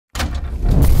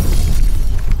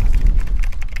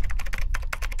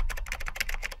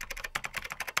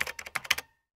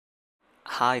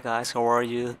Hi guys, how are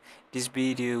you? This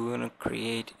video we're gonna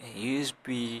create a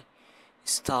USB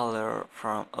installer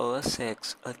from OS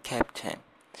X El Capitan.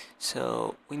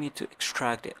 So we need to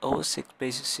extract the OS X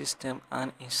basic system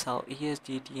and install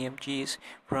ESD.dmgs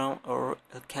from our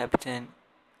El Capitan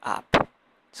app.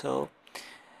 So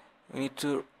we need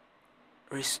to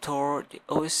restore the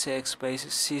OS X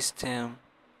basic system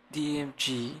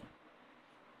DMG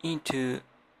into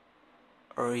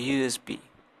our USB.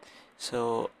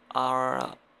 So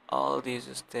all these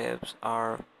steps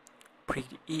are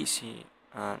pretty easy,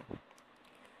 and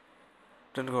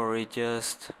don't worry,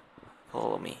 just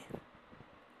follow me.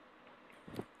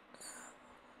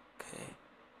 Okay,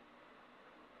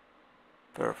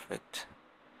 perfect.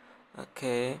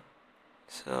 Okay,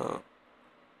 so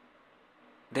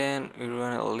then we're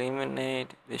gonna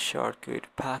eliminate the shortcut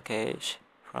package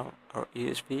from our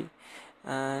USB,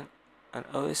 and on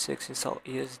OS X install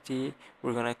ESD,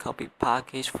 we're gonna copy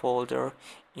package folder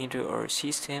into our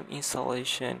system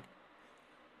installation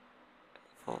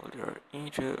folder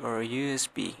into our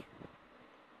USB.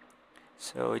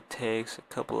 So it takes a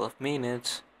couple of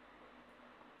minutes.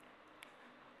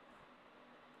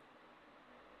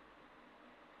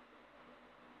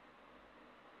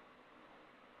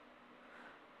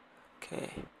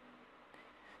 Okay,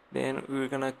 then we're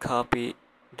gonna copy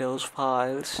those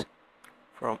files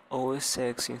from OS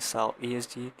X install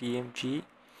ESD.dmg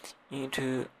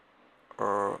into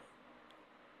our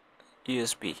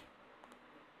USB.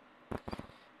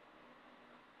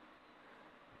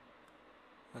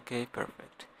 Okay,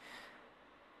 perfect.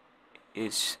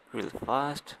 It's really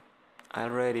fast.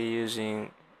 I'm already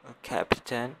using a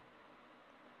Capitan.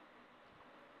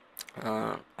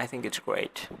 I think it's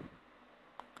great.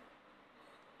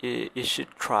 You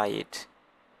should try it.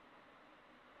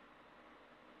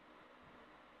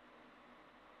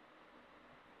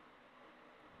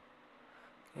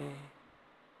 Okay.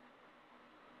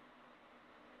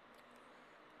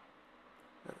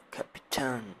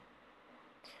 Capitan.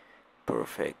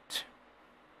 Perfect.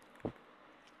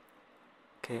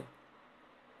 Okay,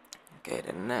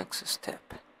 the next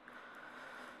step,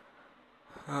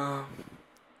 we're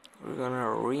gonna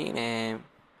rename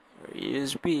our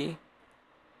USB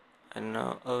and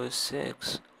now OS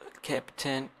X El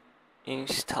Capitan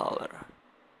installer.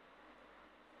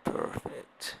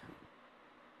 Perfect.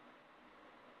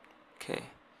 Okay,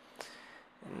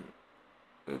 and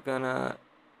we're gonna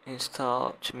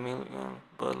install Chameleon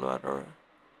bootloader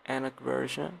Enoch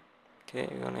version. Okay,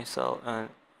 we're gonna install an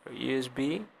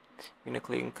USB. We're gonna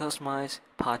click on customize,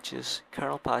 patches,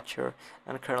 kernel patcher,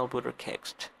 and kernel booter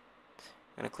text.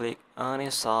 We're gonna click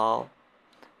uninstall,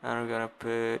 and we're gonna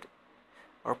put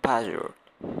our password.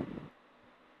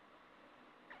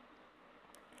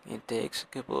 It takes a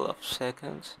couple of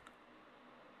seconds.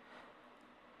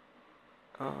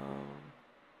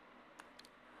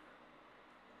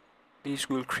 This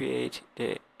will create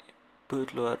the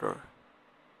bootloader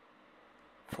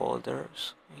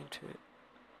folders into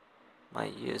my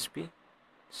USB.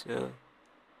 So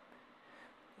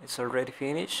it's already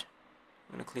finished.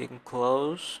 I'm gonna click on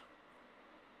close,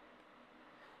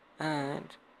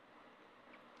 and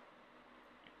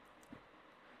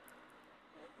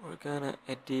we're gonna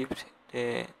edit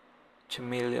the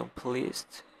Chameleon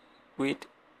playlist with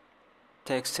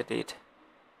text edit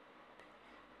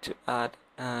to add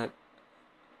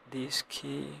this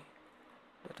key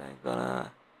that I'm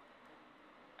gonna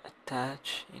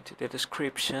attach into the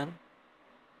description.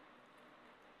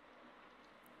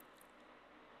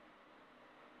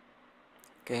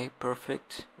 Okay,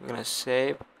 perfect. We're gonna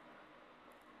save,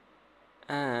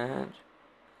 and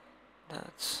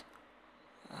that's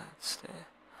the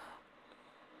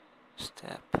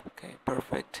step. Okay,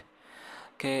 perfect.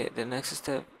 Okay, the next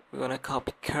step, we're gonna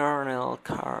copy kernel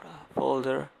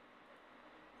folder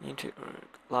into our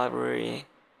library.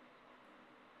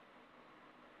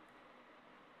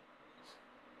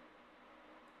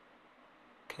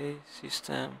 Okay,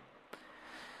 system,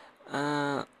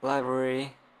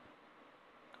 library,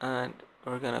 and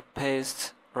we're gonna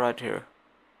paste right here.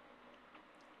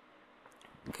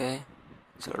 Okay,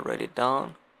 it's already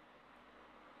done.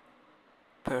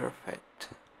 Perfect.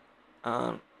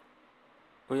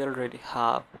 We already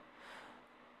have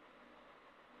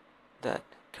that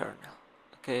kernel.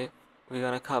 Okay, we're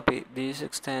gonna copy these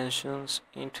extensions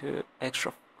into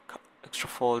extra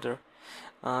folder,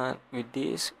 and with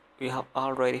this we have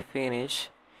already finished.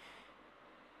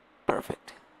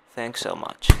 Perfect. Thanks so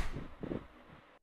much.